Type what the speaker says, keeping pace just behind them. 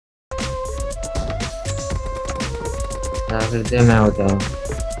फिर दे मैं होता हूँ।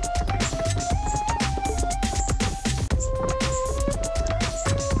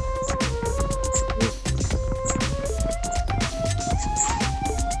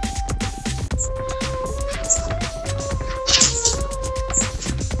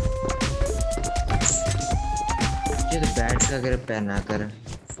 बैट का अगर पहना कर,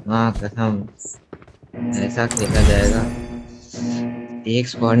 हाँ कसम ऐसा खेला जाएगा। एक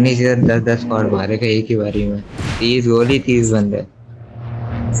स्क्वाड नहीं सीधा 10-10 स्क्वाड मारेगा एक ही बारी में। 30 गोली 30 बंदे।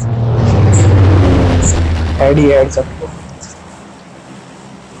 हेड ही हेड सबको।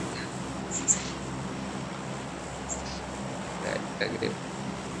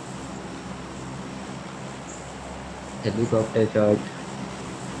 हेलीकॉप्टर शॉट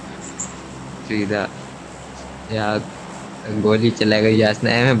सीधा, या गोली चला गई यासना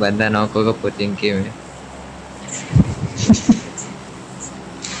में बंदा नॉक होगा पोचिंकी में।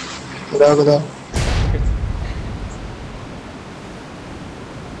 खुदा खुदा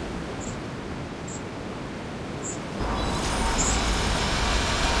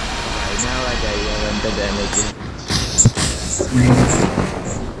भाई ना आवाज आई है बंदा जाने की।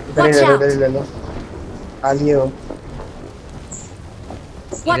 इधर ही ले लो खाली हो।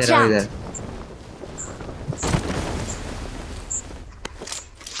 इधर आओ इधर।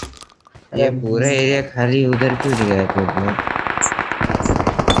 ये पूरा एरिया खाली, उधर क्यों गया तो लोग?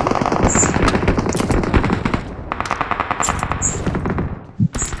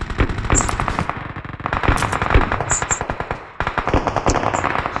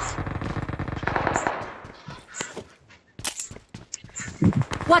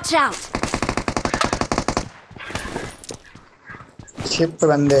 Watch out! शिप पे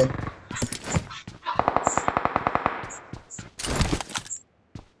बंदे।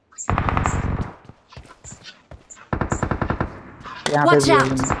 यहाँ पे Watch भी out!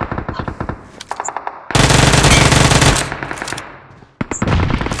 है।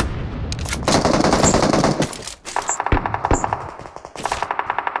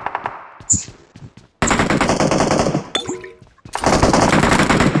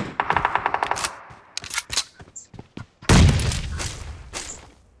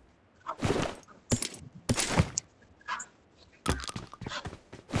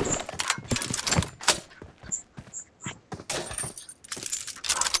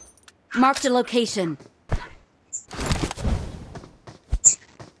 Marked a location.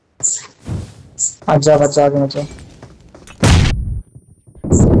 अच्छा बच्चा आगे बच्चा।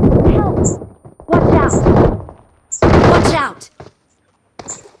 Watch out! Watch out!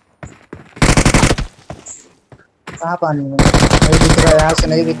 कहाँ पानी में नहीं दिख रहा है, यहाँ से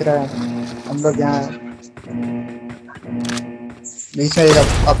नहीं दिख रहा है। हम लोग यहाँ बीच में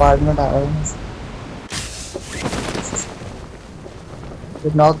एक अपार्टमेंट आ रहा है।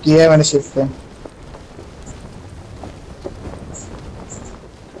 नॉक किया है मैंने शिफ्ट पे।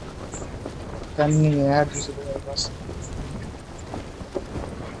 गन नहीं है यार दूसरे मेरे पास।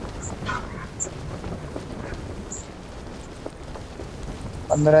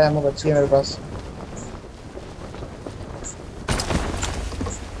 पंद्रह एमओ बची है मेरे पास।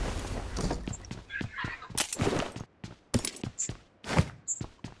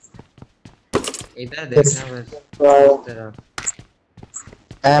 इधर देखना बस तरफ।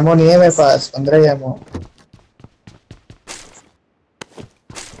 एमओ नहीं है मेरे पास, 15 एमओ।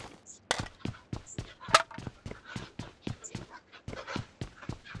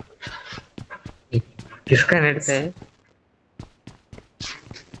 किसका नेट पे है?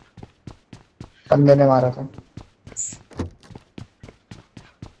 बंदे ने मारा था।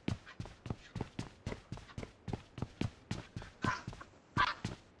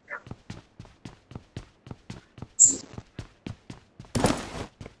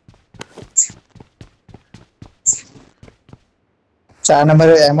 चार नंबर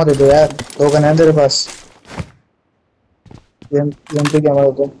एमओ दे दो यार, 2 गन है तेरे पास। एमपी कैमरा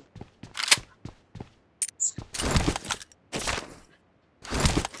दे दो।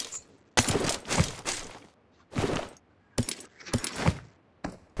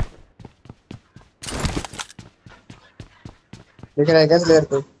 देख रहा है क्या प्लेयर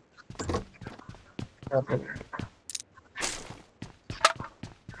को?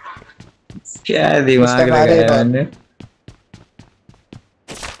 क्या दिमाग लगाया मैंने।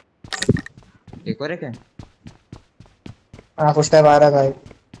 एक और है क्या? हाँ कुछ टाइम आ रहा भाई।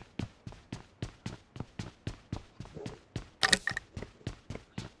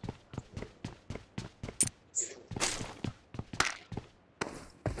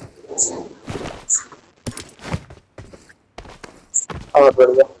 और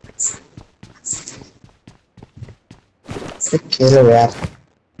बढ़िया खेलो यार,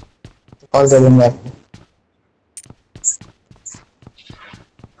 कॉल कर लूंगा।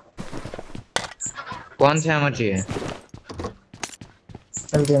 कौन सा एमो चाहिए?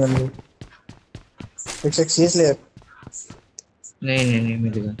 मिल गई। कुछ एक चीज ले। नहीं नहीं नहीं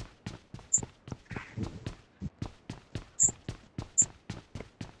मिलेगा।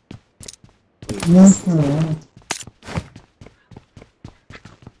 हम्म।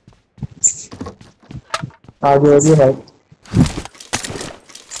 आगे होगी भाई।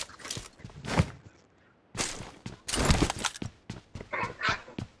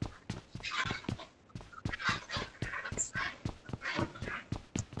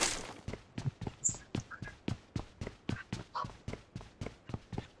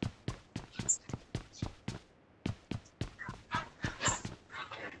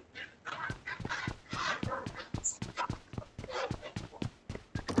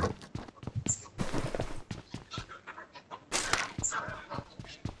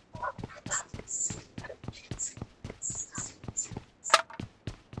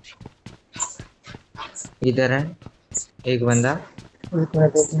 इधर है एक बंदा। एक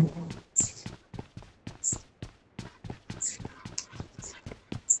मिनट एक मिनट।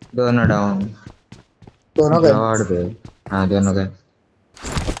 दोनों डाउन। दोनों गए। जॉर्ड पे। हाँ दोनों गए।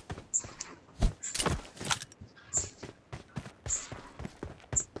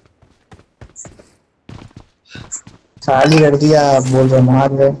 खाली कर दिया आप बोल रहे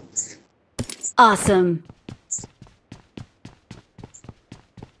मार गए। Awesome.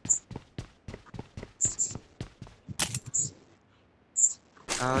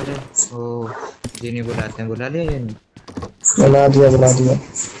 और वो जिन्हें बुलाते हैं बुला लिया जिन्हें। बुला दिया।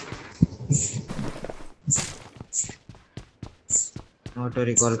 ऑटो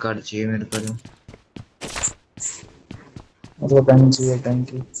रिकॉल कार्ड चाहिए मेरे को तो। मतलब गन चाहिए गन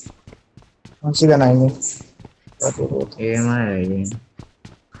की। कौन सी गन आएंगे? एएमआई रहेगी।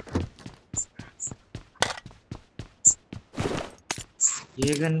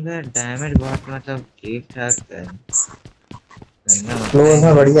 ये गन का डैमेज बहुत मतलब ठीक ठाक है। गंदा लो मतलब में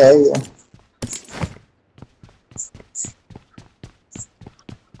है। बढ़िया है ये।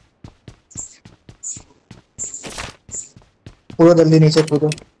 पूरा जल्दी नीचे कूदो।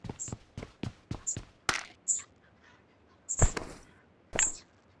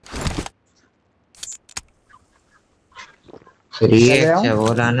 फ्री चले आओ। अच्छा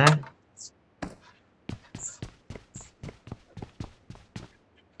वो लाना है।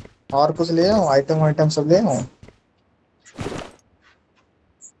 और कुछ ले आओ आइटम वाइटम सब ले आओ।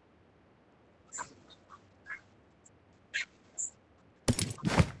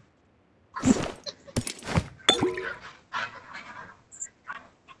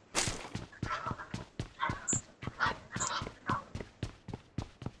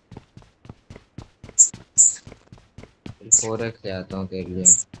 फोरेक्स ले आता हूँ तेरे लिए।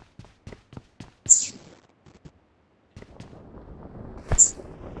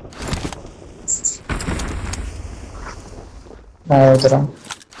 मैं उधर हूँ।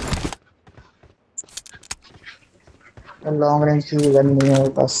 लॉन्ग रेंज की गन नहीं है मेरे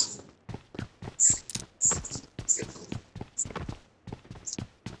पास।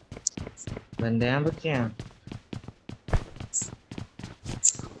 बंदे हैं बच्चे हैं।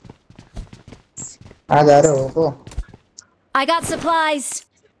 आ जा रहे हो को? I got supplies.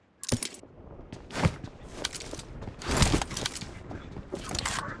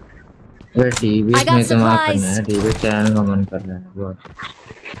 Way TV I got में दिमाग करना supplies. है। टीवी चैनल का मन कर रहा है बहुत।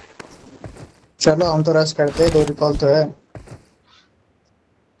 चलो हम तो रश करते हैं 2 रिकॉल तो है।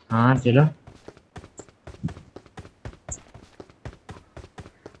 हाँ चलो।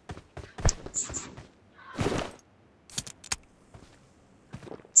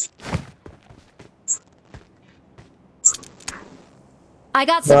 I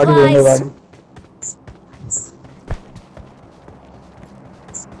got गाड़ी देंगे supplies. गाड़ी।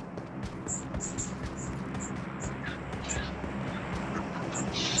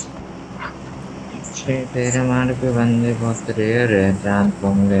 तेरे मार पे बंदे बहुत रेयर है जान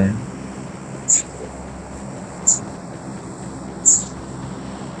होंगे।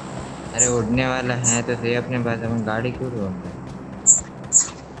 अरे उड़ने वाला है तो सही अपने पास अपन गाड़ी क्यों ढूंढ रहे हैं?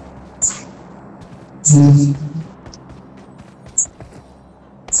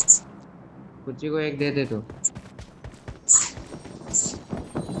 कुछ को एक दे दे तो।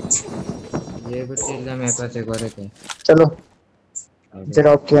 ये कुछ चीज मेरे पास एक और है। चलो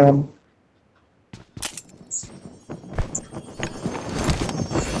ड्रॉप किया मैंने।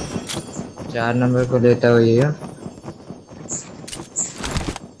 4 नंबर को लेता हुआ ये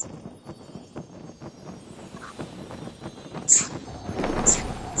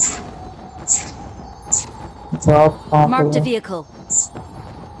drop Marked a vehicle.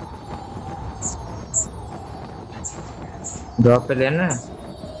 Drop पे लेना है।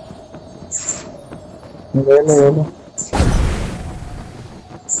 ले लो ले लो।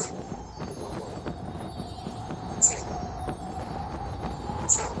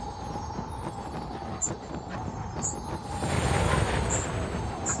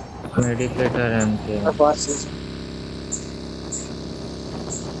 मेडिकेटर है उनके। अब बस से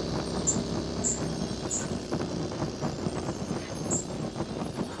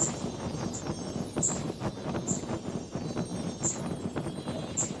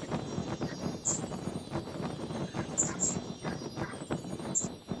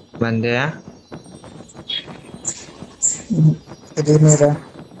बंदे हैं। दिख नहीं रहा,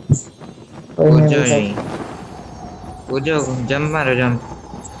 कोई नहीं कूदो मिलता। नहीं, कूदो, जंप मारो जंप।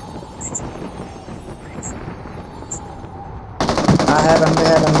 हाँ है, बंदे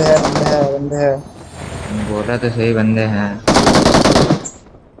है बंदे है बंदे है बंदे है। बोला तो सही, बंदे हैं।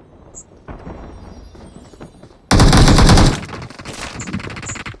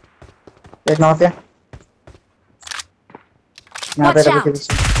 एक नॉक है यहाँ पे Watch डबल के out!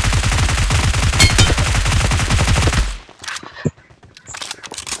 पीछे।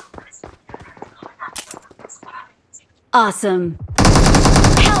 Awesome!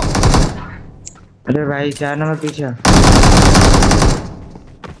 Help! अरे भाई 4 नंबर पीछे।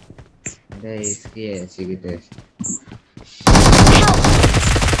 अरे इसकी ऐसी की तैसी।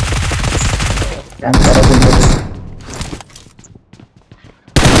 कैंपर है जिंदगी।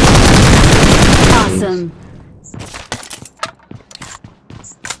 Awesome!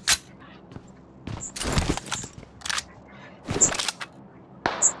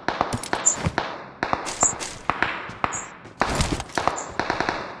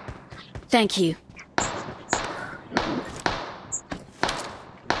 Thank you.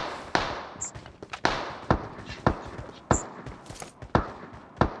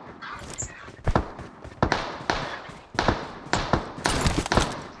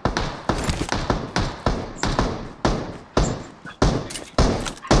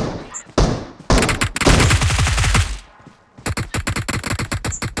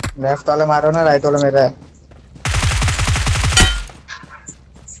 लेफ्ट वाले मारो ना, राइट वाला मेरा है।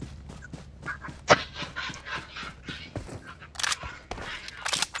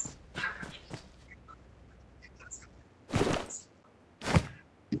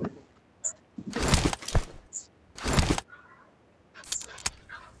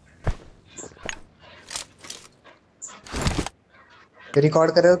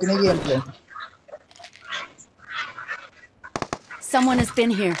 रिकॉर्ड कर रहे हो कि नहीं game play? Someone has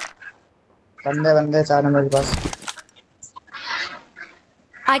been here. बंदे बंदे 4 नंबर के पास।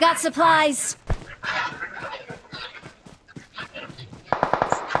 I got supplies.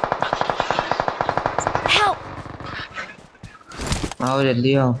 Help! आओ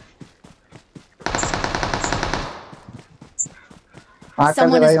जल्दी आओ। मार्क कर दे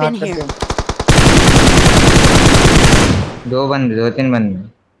Someone भाई, has मार्क been कर here. दे। 2 3 बंदे।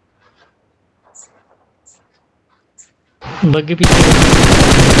 बग्गी पीछे,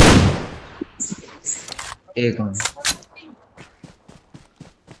 एक में।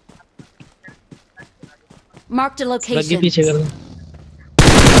 Marked a buggy location. पीछे कर दो।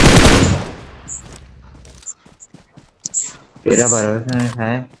 तेरा भरोसा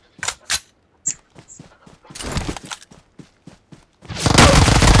है।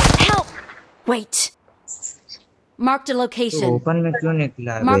 Help! Wait. Marked a तो location. ओपन में क्यों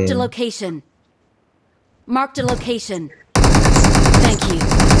निकला बे? Marked a location. Marked a location. Thank you.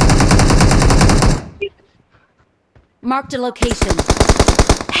 Marked a location.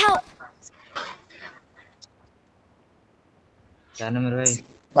 Help! 4 number भाई।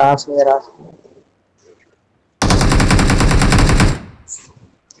 पास मेरा।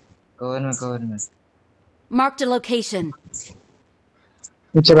 कवर में। Marked a location.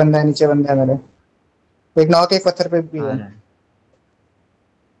 नीचे बंदा है मेरे। एक नॉक, एक पत्थर पे भी आ है। रहा है।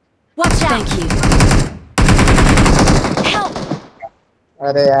 Watch out! Thank you. Help!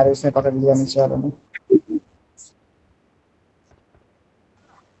 अरे यार, इसने पकड़ लिया नीचे वालों ने।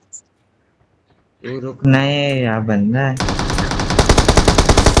 तू रुकना है या बंदा है?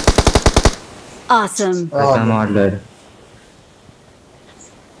 Awesome. खत्म ऑर्डर।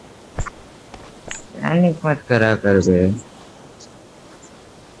 पैनिक मत करा कर बे।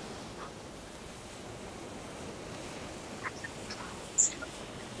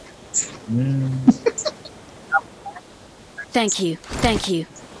 Thank you. Thank you.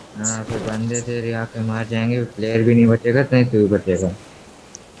 हाँ, फिर बंदे तेरे आके मार जाएंगे, प्लेयर भी नहीं बचेगा, नहीं तू भी बचेगा।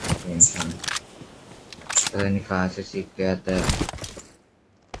 इंसान पता नहीं कहाँ से सीख के आता है।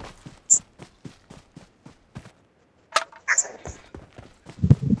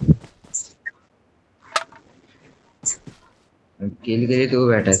 किल के लिए तू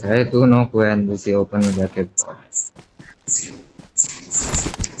बैठा था, अरे तू नॉक हुआ है अंदर से ओपन में जाके।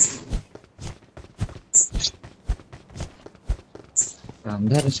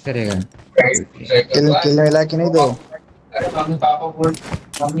 अंदर रुश करेगा। किल किल मिला कि नहीं दो? I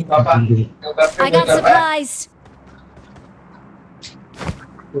got supplies.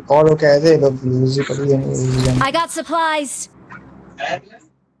 कॉल हो क्या है? लोग यूजी पड़ी है। I got supplies.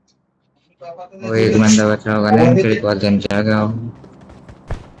 वो एक बंदा बचा होगा ना, फिर कॉल जम जाएगा।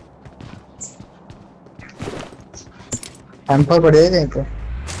 एम्पर पड़े कहीं पे।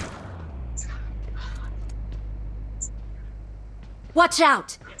 Watch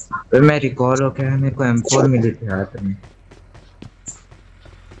out. फिर मैं रिकॉल हो गया, मेरे को M4 मिली थी हाथ में।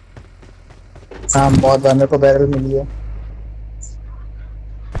 हाँ बहुत बार मेरे को बैरल मिली है।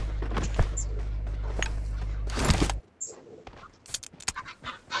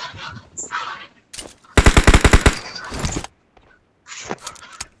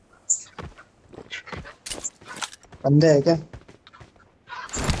 बंदे है क्या?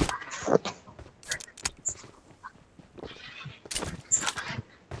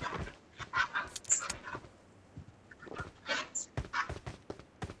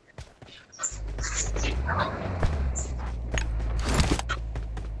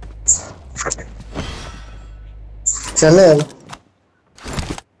 चले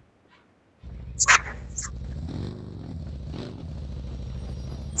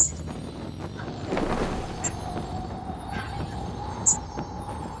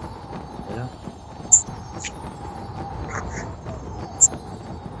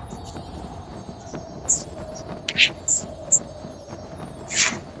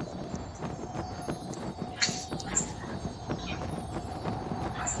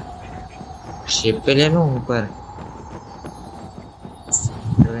शिप पे ले लो ऊपर।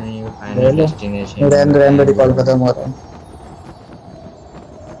 नहीं, वो फाइनल डेस्टिनेशन। रैम मेरी कॉल खत्म हो रहा है।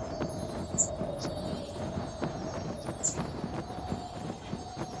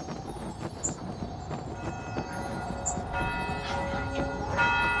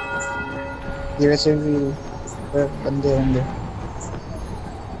 ये वैसे भी बंदे होंगे।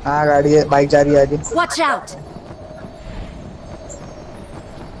 हाँ गाड़ी है, बाइक जा रही है आगे। Watch out.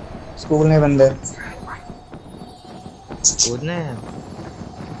 स्कूल में बंदे। कूदना है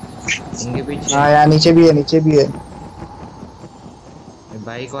इनके पीछे। हाँ यार नीचे भी है, नीचे भी है।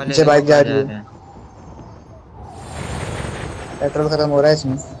 बाइक वाले नीचे बाइक जा रही है। हैं। पेट्रोल खत्म हो रहा है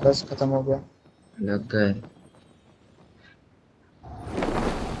इसमें, बस खत्म हो गया। लग गए।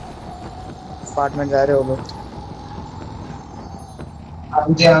 अपार्टमेंट जा रहे हो लोग।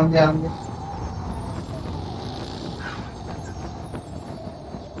 आमगे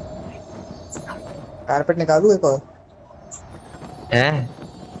कारपेट निकालू एक और? है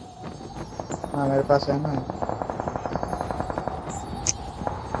हाँ मेरे पास है ना।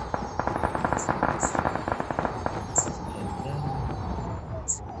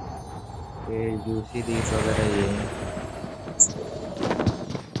 ये जूसी दीप वगैरह ये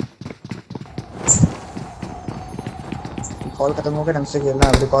कॉल खत्म हो गया, ढंग से खेलना।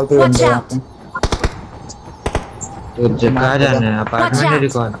 अभी कॉल पे बंदे हैं यहाँ पे। तो कहाँ जाना है? अपार्टमेंट है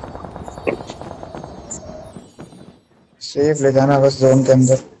रिकॉर्ड। सेफ ले जाना बस जोन के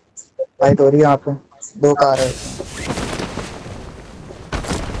अंदर। फाइट हो रही है यहाँ पे, 2 कार है।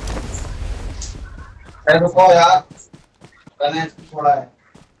 रुको यार, थोड़ा है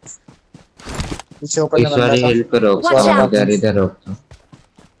पीछे ऊपर में इस वाली हिल पे रोक Watch सकता out. हूँ, इधर रोक दो।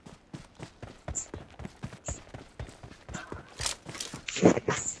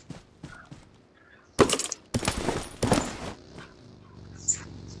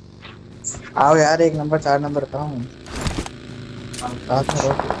 आओ यार, 1 नंबर 4 नंबर कहाँ हूँ? साथ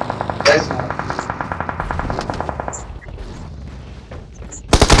में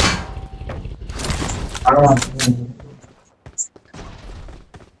रहो।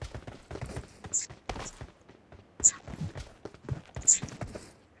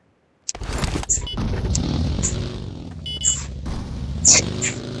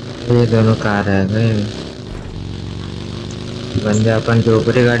 ये दोनों कार है गए बंदे, अपन के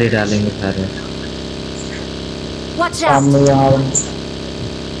ऊपर ही गाड़ी डालेंगे सारे। Watch out. सामने यहाँ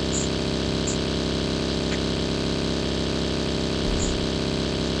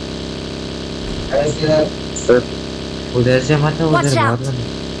उधर से मत, Watch उधर out. बहुत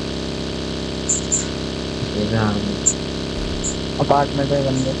अपार्टमेंट में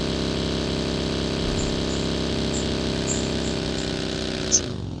बंदे।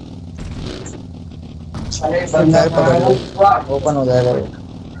 ओपन हो जाएगा।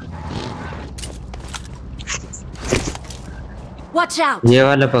 Watch out. ये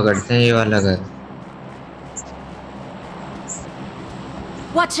वाला पकड़ते हैं, ये वाला घर।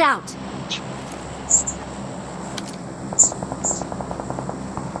 Watch out!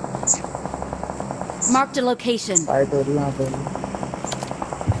 Marked a location. Fight हो रही है यहाँ पे,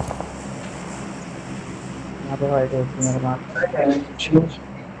 यहाँ पे फाइट हो रही है मेरे मार।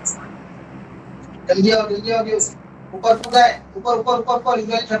 जल्दी आओ जल्दी आओ, ऊपर कूदा है, ऊपर ऊपर ऊपर ऊपर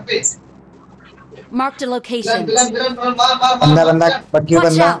इधर छत पे। Marked a बिलन location. बिलन बिलन मार मार मार बंदा मार बंदा बिलन। बग्गी Watch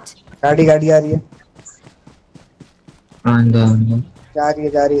बंदा, out! गाड़ी गाड़ी आ रही है, आंदा आंदा। जा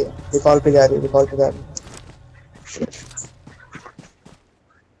रही है, रिकॉल पे जा रही है, रिकॉल पे जा रही है।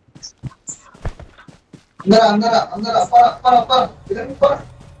 अंदर अंदर अंदर ऊपर ऊपर ऊपर बिलन ऊपर।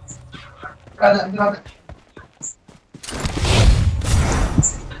 अंदर अंदर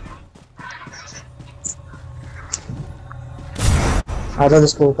आ जाओ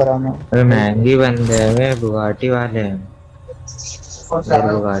जिसको ऊपर आना। अरे महंगी बंदे है वे, बुगाटी वाले हैं। यार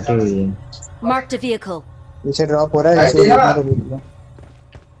बुगाटी हुई है। Marked a vehicle. पीछे ड्रॉप हो रहा है, इसे देखना तो भूल गया।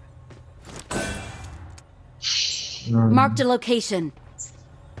 Marked a location.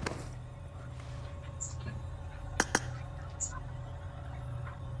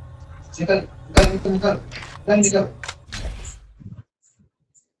 निकल निकल निकल निकल निकल निकल।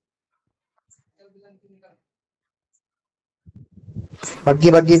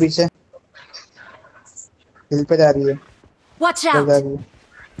 बग्गी बग्गी पीछे हिल पे जा रही है, Watch इधर जा out! रही है,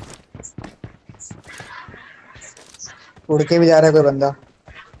 उड़ के भी जा रहा है कोई बंदा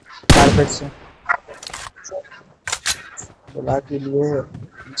कारपेट से, बुला के लिए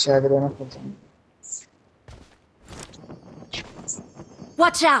पीछे आ गए ना फिर से।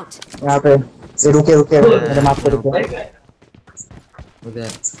 Watch out! यहाँ पे ये रुके रुके मेरे माफ को रुके। उधर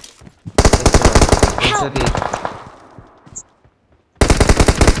 130।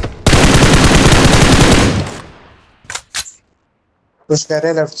 पुश कर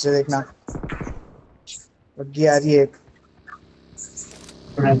रहे लेफ्ट से, देखना बग्गी आ रही है एक।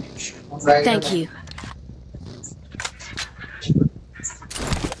 Thank you.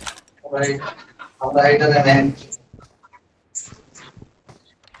 राइट राइट है मैन।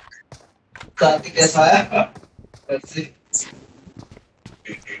 कार्तिक कैसा है? कैसे?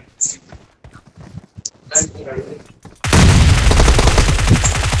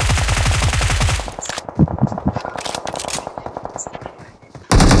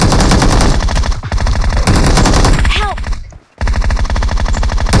 Help!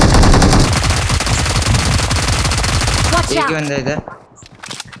 Watch एक ही out! बंदा इधर।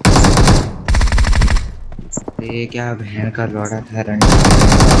 ये क्या बहन का लौड़ा था, रन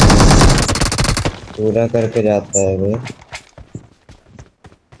पूरा करके जाता है वे।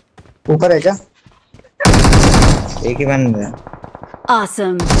 ऊपर है क्या? एक ही बंदा है।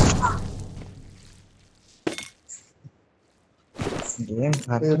 Awesome. गेम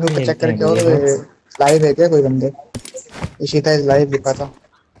यूट्यूब पे खत्म चेक करके और लाइव है क्या कोई बंदे? इशिता इज लाइव लिखा था।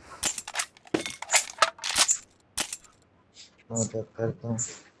 मैं चेक करता हूँ।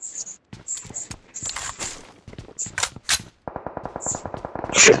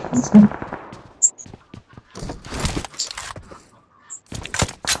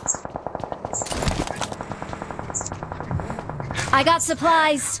 I got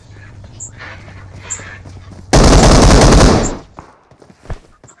supplies.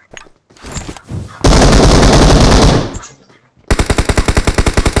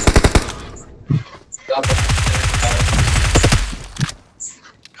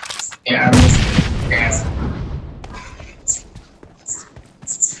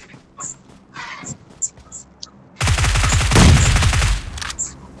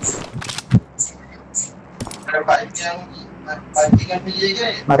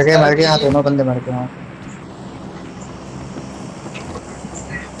 मर गए हाँ, दोनों बंदे मर गए। हाँ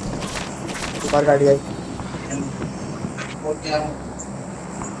ऊपर गाड़ी आई।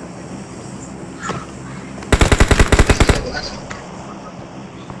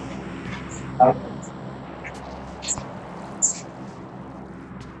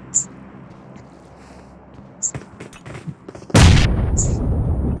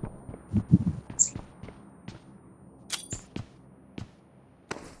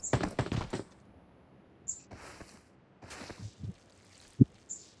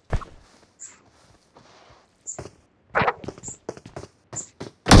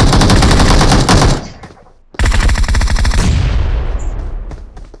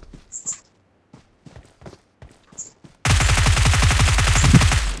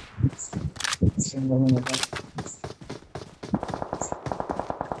 सिंगल में लगा।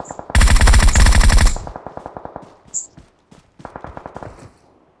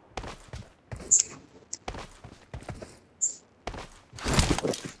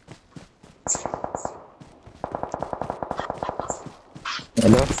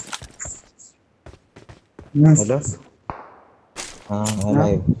 हेलो हम्म, हेलो। हाँ हाँ हाँ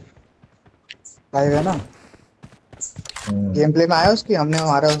लाइव। लाइव है ना। हम्म, गेम प्ले में आया उसकी, हमने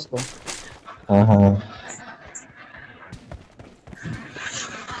मारा उसको। हाँ हाँ।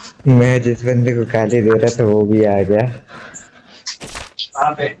 मैं जिस बंदे को गाली दे रहा था वो भी आ गया।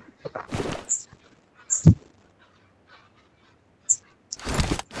 कहाँ पे?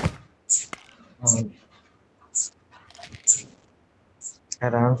 हाँ,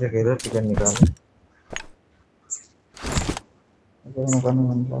 आराम से खेलो, चिकन निकालो। दोनों का नहीं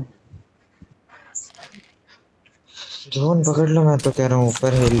बनता। जोन पकड़ लो, मैं तो कह रहा हूँ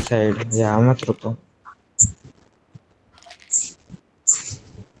ऊपर हिल साइड, यहाँ मत रुको।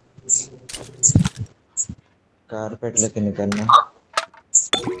 कारपेट लेके निकलना।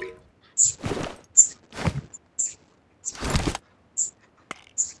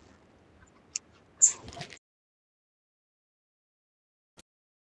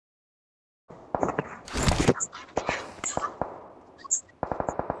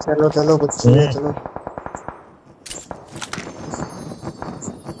 चलो चलो, कुछ चाहिए चलो।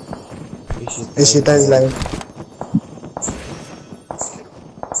 Ishita is Ishita is live. Live.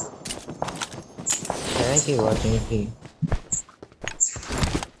 है कि वॉचिंग थी।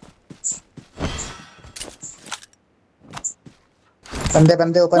 बंदे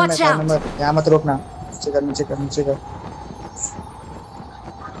बंदे ओपन में, Watch 4 नंबर। out! यहाँ मत रोकना, नीचे कर नीचे कर नीचे कर।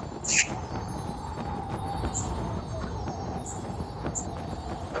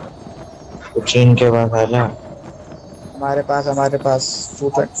 कुछ इनके पास आ जा। हमारे पास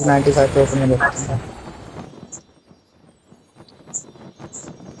 295 पे ओपन में देखते हैं।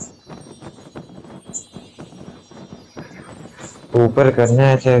 ऊपर करना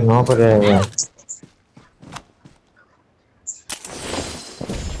है, ऐसे नॉक हो जाएगा।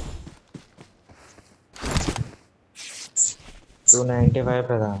 295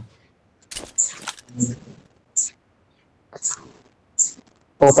 पे था।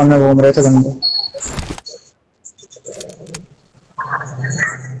 ओपन में घूम रहे थे बंदे।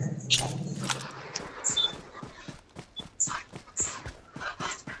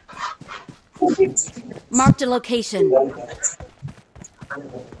 Marked a location.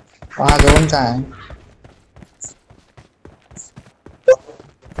 वहाँ जोन कहाँ है?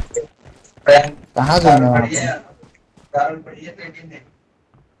 कहाँ जोन है वहाँ पे? कारण बढ़िया पेटी में।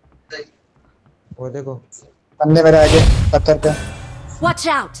 वो देखो। बंदे मेरे आगे, पत्थर पे। Watch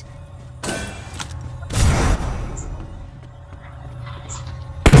out!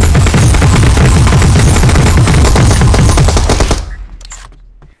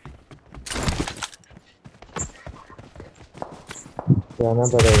 जाना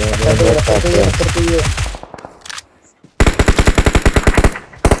पड़ेगा, पत्थर पे बहुत पत्थर पे साथ ये है। पत्थर पे ये।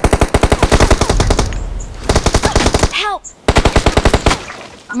 Help!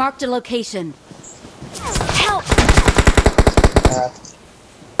 Marked a location. Help! यार,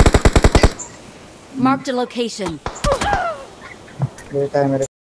 Marked a location. बेटा है मेरे